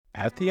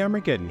at the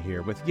Armageddon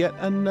here with yet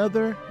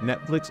another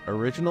Netflix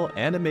original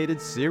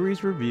animated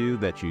series review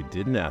that you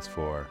didn't ask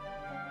for.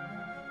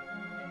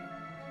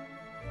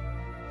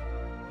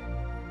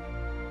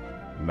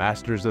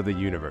 Masters of the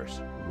Universe: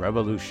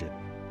 Revolution.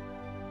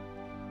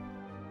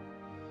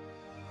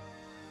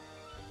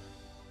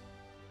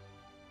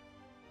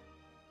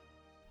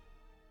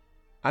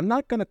 I'm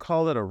not going to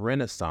call it a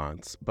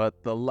renaissance,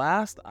 but the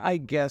last,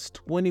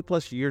 20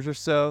 plus years or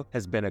so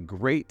has been a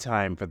great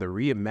time for the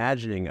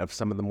reimagining of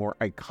some of the more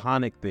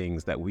iconic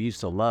things that we used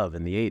to love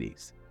in the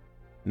 80s.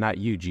 Not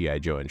you, G.I.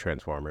 Joe and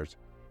Transformers.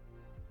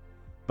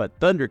 But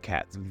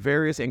Thundercats,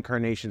 various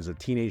incarnations of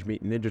Teenage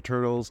Mutant Ninja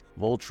Turtles,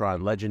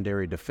 Voltron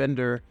Legendary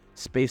Defender,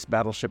 Space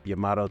Battleship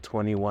Yamato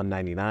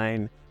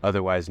 2199,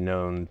 otherwise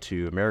known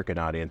to American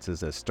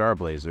audiences as Star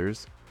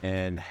Blazers,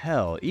 and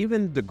hell,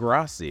 even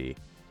Degrassi,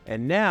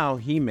 and now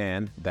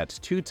He-Man, that's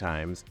 2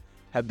 times,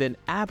 have been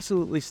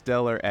absolutely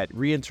stellar at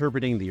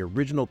reinterpreting the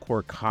original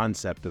core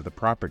concept of the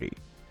property,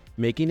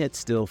 making it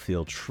still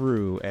feel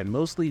true and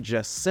mostly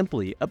just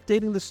simply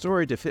updating the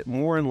story to fit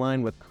more in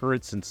line with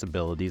current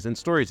sensibilities and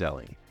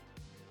storytelling.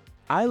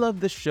 I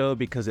love this show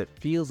because it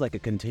feels like a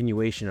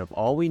continuation of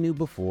all we knew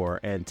before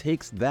and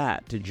takes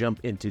that to jump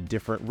into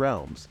different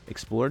realms,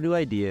 explore new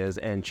ideas,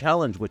 and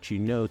challenge what you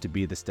know to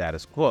be the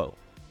status quo.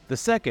 The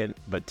second,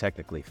 but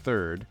technically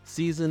third,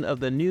 season of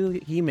the new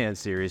He-Man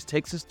series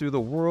takes us through the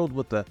world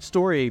with the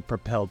story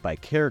propelled by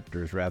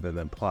characters rather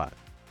than plot.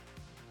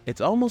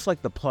 It's almost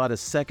like the plot is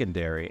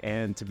secondary,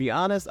 and to be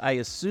honest, I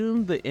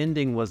assumed the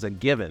ending was a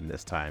given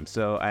this time,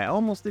 so I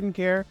almost didn't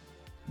care,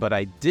 but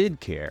I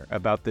did care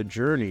about the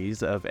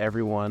journeys of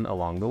everyone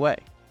along the way.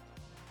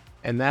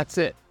 And that's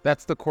it.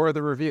 That's the core of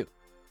the review.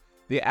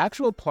 The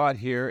actual plot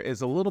here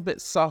is a little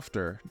bit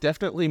softer,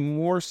 definitely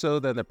more so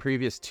than the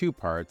previous 2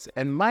 parts,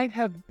 and might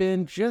have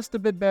been just a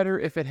bit better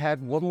if it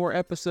had one more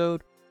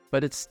episode,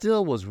 but it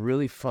still was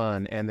really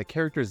fun, and the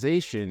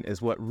characterization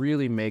is what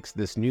really makes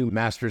this new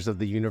Masters of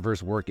the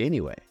Universe work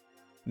anyway.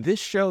 This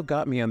show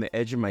got me on the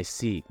edge of my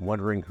seat,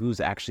 wondering who's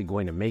actually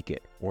going to make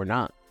it, or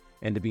not,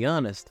 and to be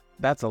honest,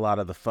 that's a lot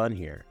of the fun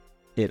here.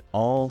 It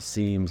all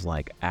seems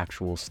like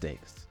actual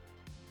stakes.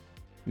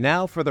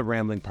 Now for the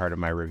rambling part of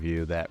my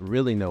review that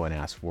really no one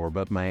asked for,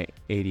 but my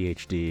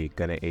ADHD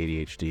gonna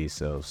ADHD,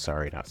 so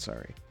sorry not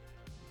sorry.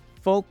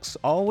 Folks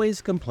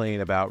always complain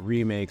about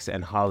remakes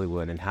and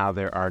Hollywood and how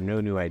there are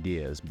no new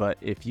ideas, but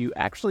if you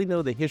actually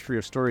know the history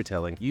of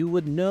storytelling, you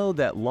would know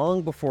that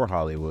long before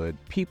Hollywood,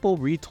 people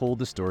retold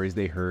the stories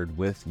they heard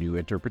with new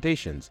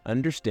interpretations,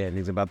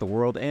 understandings about the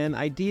world, and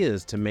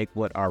ideas to make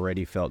what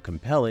already felt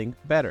compelling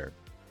better.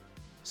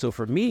 So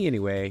for me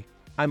anyway,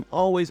 I'm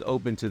always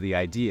open to the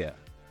idea,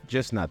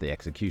 just not the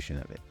execution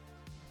of it.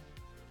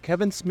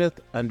 Kevin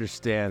Smith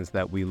understands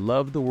that we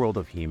love the world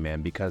of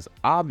He-Man because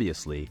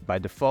obviously, by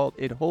default,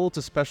 it holds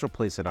a special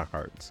place in our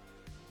hearts.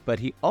 But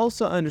he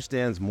also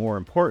understands, more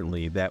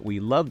importantly, that we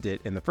loved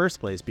it in the first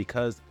place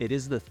because it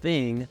is the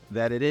thing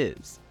that it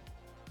is.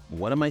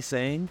 What am I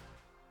saying?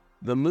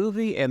 The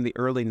movie and the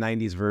early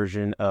 90s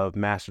version of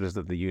Masters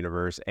of the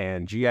Universe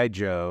and G.I.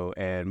 Joe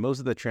and most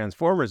of the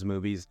Transformers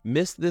movies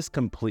missed this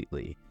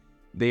completely.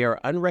 They are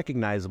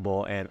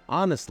unrecognizable, and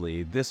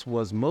honestly, this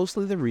was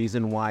mostly the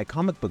reason why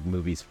comic book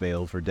movies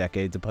failed for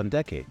decades upon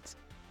decades.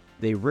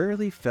 They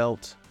rarely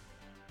felt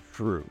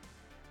true.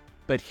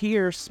 But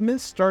here, Smith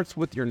starts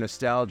with your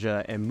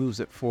nostalgia and moves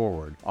it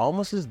forward,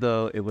 almost as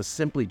though it was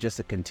simply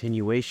just a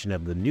continuation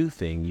of the new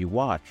thing you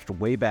watched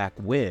way back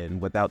when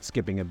without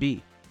skipping a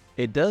beat.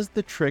 It does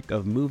the trick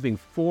of moving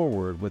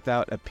forward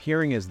without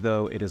appearing as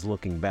though it is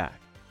looking back.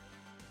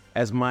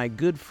 As my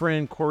good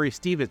friend Corey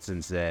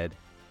Stevenson said,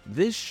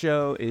 this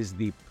show is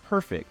the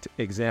perfect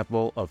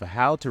example of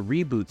how to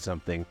reboot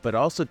something, but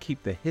also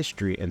keep the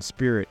history and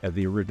spirit of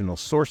the original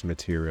source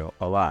material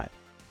alive.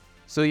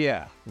 So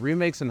yeah,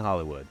 remakes in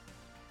Hollywood.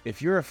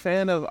 If you're a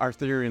fan of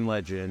Arthurian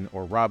legend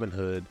or Robin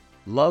Hood,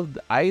 loved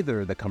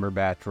either the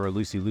Cumberbatch or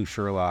Lucy Liu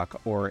Sherlock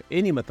or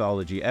any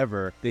mythology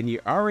ever, then you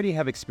already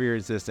have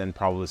experienced this and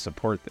probably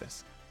support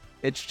this.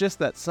 It's just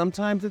that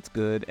sometimes it's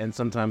good and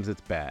sometimes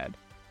it's bad.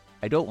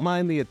 I don't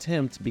mind the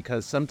attempt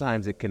because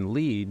sometimes it can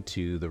lead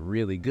to the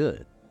really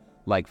good,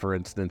 like for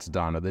instance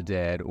Dawn of the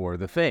Dead or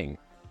The Thing.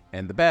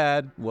 And the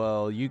bad,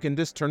 well, you can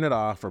just turn it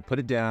off or put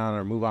it down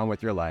or move on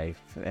with your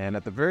life, and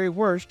at the very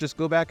worst, just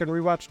go back and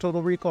rewatch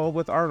Total Recall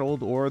with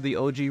Arnold or the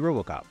OG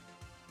RoboCop.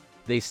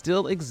 They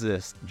still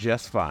exist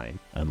just fine,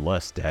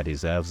 unless Daddy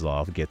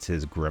Zavzov gets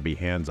his grubby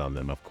hands on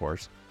them, of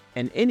course.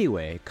 And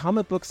anyway,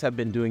 comic books have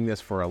been doing this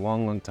for a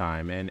long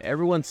time, and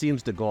everyone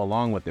seems to go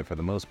along with it for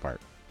the most part.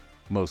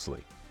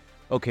 Mostly.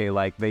 Okay,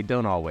 like they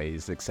don't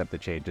always accept the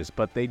changes,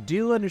 but they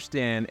do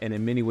understand and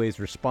in many ways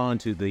respond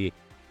to the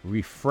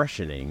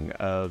refreshing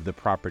of the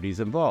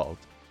properties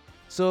involved.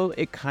 So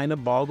it kind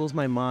of boggles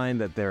my mind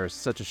that there is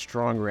such a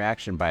strong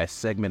reaction by a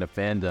segment of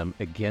fandom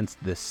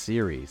against this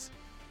series.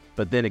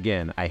 But then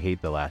again, I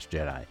hate The Last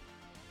Jedi.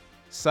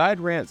 Side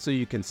rant so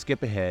you can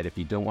skip ahead if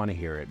you don't want to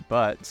hear it,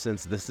 but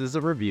since this is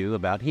a review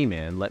about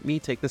He-Man, let me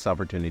take this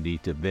opportunity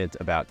to vent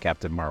about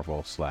Captain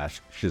Marvel /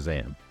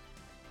 Shazam.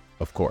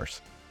 Of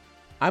course.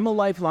 I'm a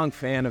lifelong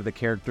fan of the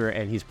character,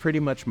 and he's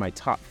pretty much my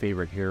top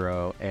favorite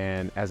hero,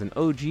 and as an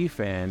OG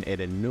fan, it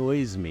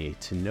annoys me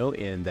to no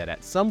end that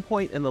at some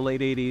point in the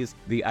late 80s,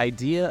 the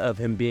idea of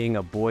him being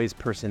a boy's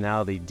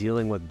personality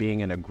dealing with being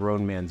in a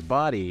grown man's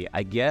body,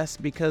 I guess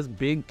because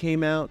Big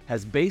came out,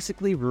 has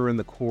basically ruined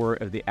the core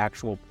of the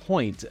actual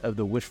point of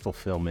the wish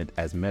fulfillment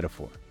as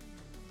metaphor.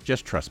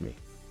 Just trust me.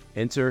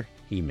 Enter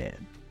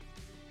He-Man.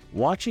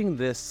 Watching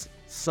this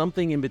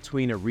something in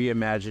between a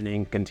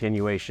reimagining,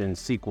 continuation,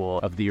 sequel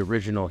of the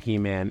original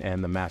He-Man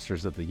and the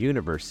Masters of the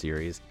Universe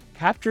series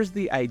captures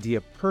the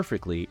idea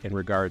perfectly in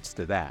regards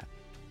to that.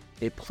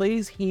 It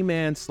plays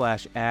He-Man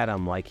 /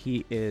 Adam like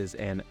he is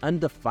an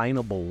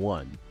undefinable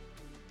one,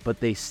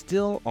 but they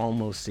still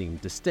almost seem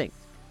distinct.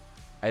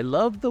 I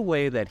love the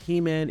way that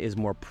He-Man is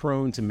more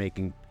prone to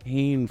making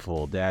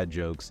painful dad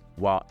jokes,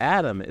 while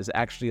Adam is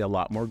actually a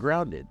lot more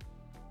grounded.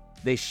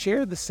 They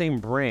share the same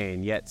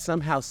brain, yet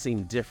somehow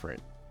seem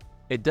different.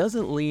 It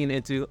doesn't lean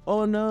into,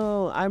 oh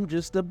no, I'm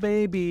just a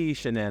baby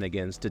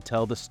shenanigans to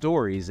tell the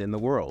stories in the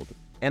world.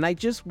 And I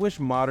just wish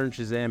modern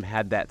Shazam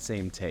had that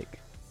same take.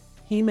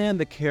 He-Man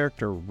the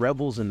character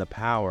revels in the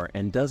power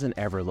and doesn't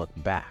ever look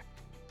back.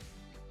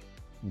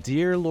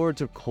 Dear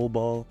Lords of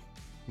Kobol,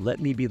 let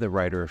me be the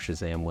writer of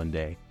Shazam one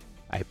day.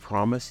 I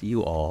promise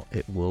you all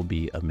it will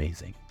be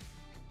amazing.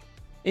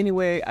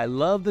 Anyway, I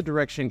love the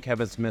direction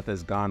Kevin Smith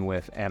has gone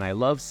with, and I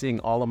love seeing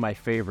all of my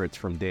favorites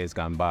from days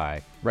gone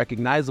by,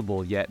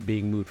 recognizable yet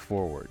being moved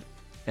forward.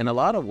 In a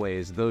lot of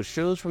ways, those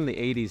shows from the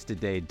 80s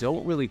today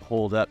don't really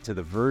hold up to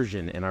the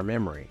version in our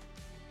memory.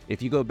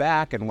 If you go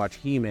back and watch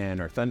He-Man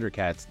or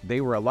Thundercats,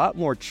 they were a lot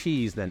more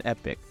cheese than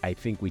epic, I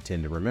think we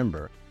tend to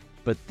remember.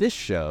 But this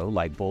show,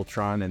 like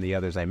Voltron and the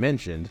others I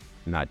mentioned,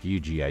 not you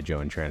G.I.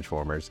 Joe and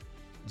Transformers,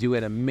 do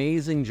an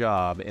amazing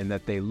job in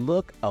that they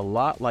look a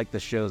lot like the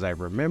shows I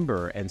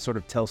remember and sort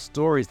of tell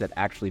stories that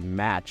actually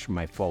match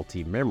my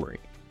faulty memory,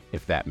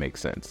 if that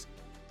makes sense.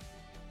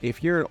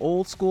 If you're an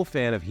old school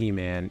fan of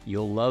He-Man,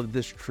 you'll love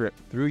this trip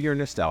through your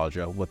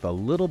nostalgia with a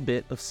little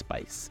bit of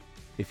spice.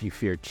 If you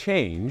fear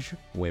change,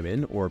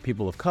 women, or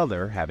people of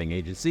color having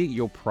agency,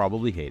 you'll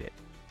probably hate it.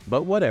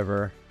 But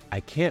whatever, I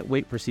can't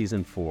wait for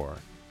season 4.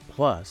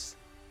 Plus,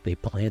 they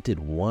planted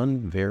one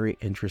very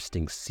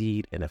interesting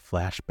seed in a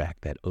flashback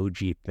that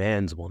OG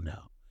fans will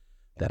know,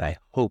 that I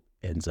hope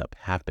ends up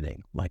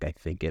happening like I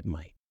think it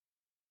might.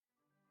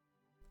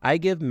 I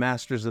give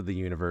Masters of the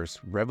Universe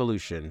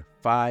Revolution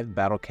 5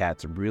 Battle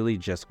Cats Really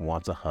Just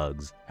Want a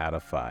Hugs out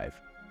of 5.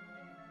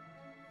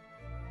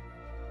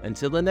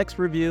 Until the next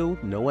review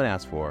no one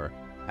asked for,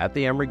 at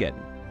the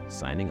Armageddon,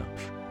 signing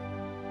off.